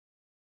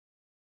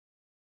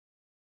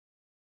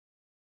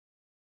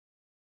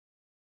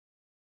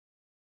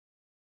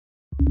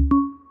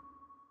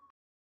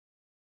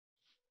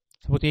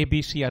Suppose a,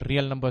 b, c are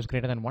real numbers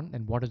greater than 1,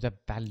 then what is the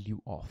value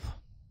of?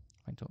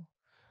 Right, so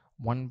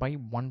 1 by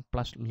 1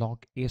 plus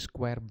log a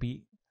square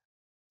b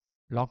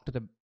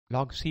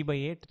log c by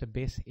a to the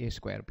base a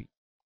square b.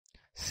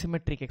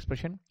 Symmetric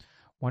expression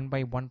 1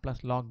 by 1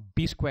 plus log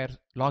b square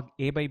log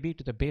a by b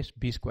to the base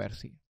b square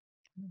c.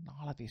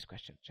 All of these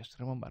questions, just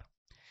remember,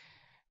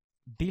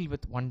 deal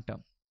with one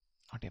term,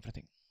 not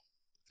everything.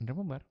 And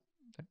remember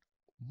that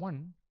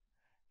 1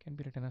 can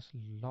be written as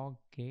log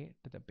k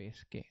to the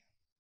base k.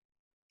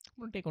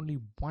 I'm going to take only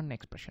one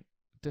expression,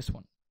 this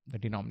one, the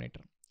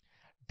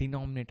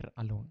denominator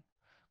alone.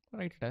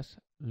 Write it as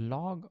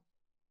log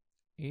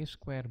a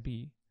square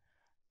b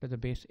to the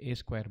base a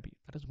square b,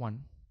 that is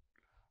 1,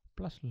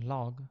 plus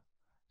log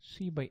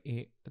c by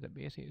a to the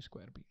base a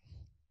square b.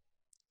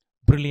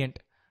 Brilliant.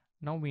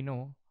 Now we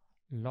know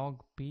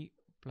log p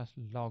plus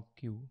log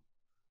q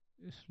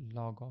is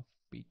log of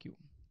pq.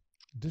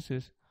 This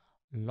is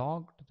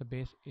log to the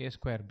base a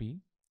square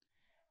b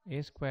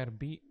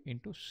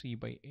into c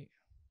by a,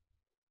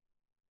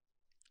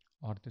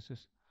 or this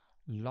is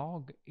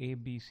log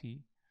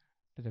abc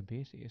to the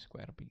base a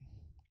square b.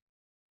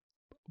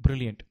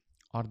 Brilliant.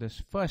 Or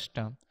this first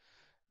term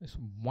is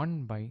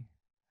 1 by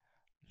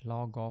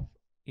log of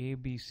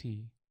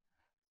abc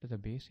to the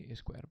base a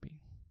square b.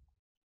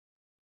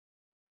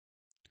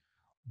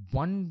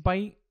 1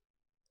 by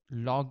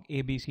log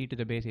abc to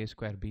the base a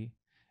square b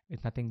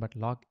is nothing but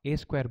log a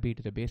square b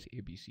to the base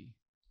abc.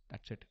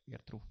 That's it, we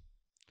are through.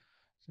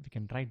 So we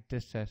can write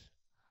this as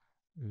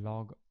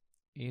log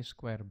a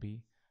square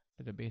b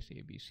to the base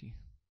abc.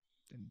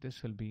 Then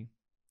this will be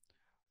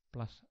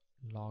plus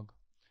log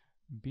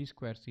b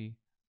square c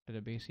to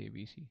the base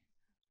abc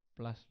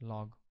plus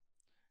log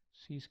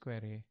c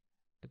square a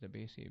to the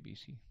base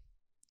abc,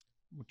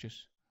 which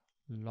is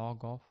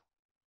log of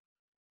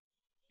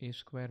a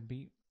square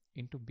b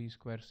into b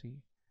square c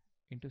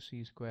into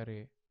c square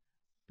a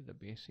to the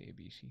base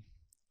abc,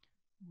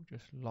 which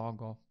is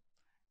log of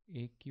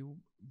a cube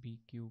b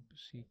cube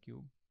c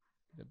cube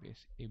to the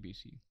base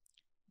abc,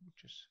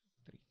 which is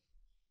 3.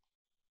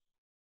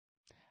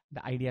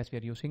 The ideas we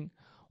are using: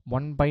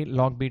 1 by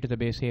log b to the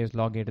base a is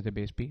log a to the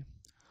base b,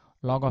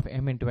 log of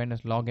m into n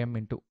is log m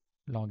into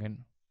log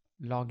n,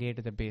 log a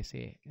to the base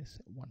a is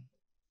 1,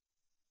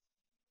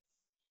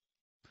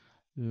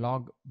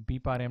 log b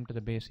power m to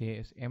the base a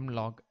is m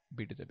log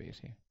b to the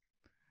base a.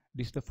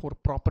 These are the 4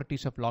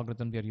 properties of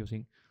logarithm we are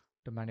using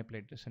to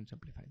manipulate this and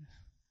simplify this.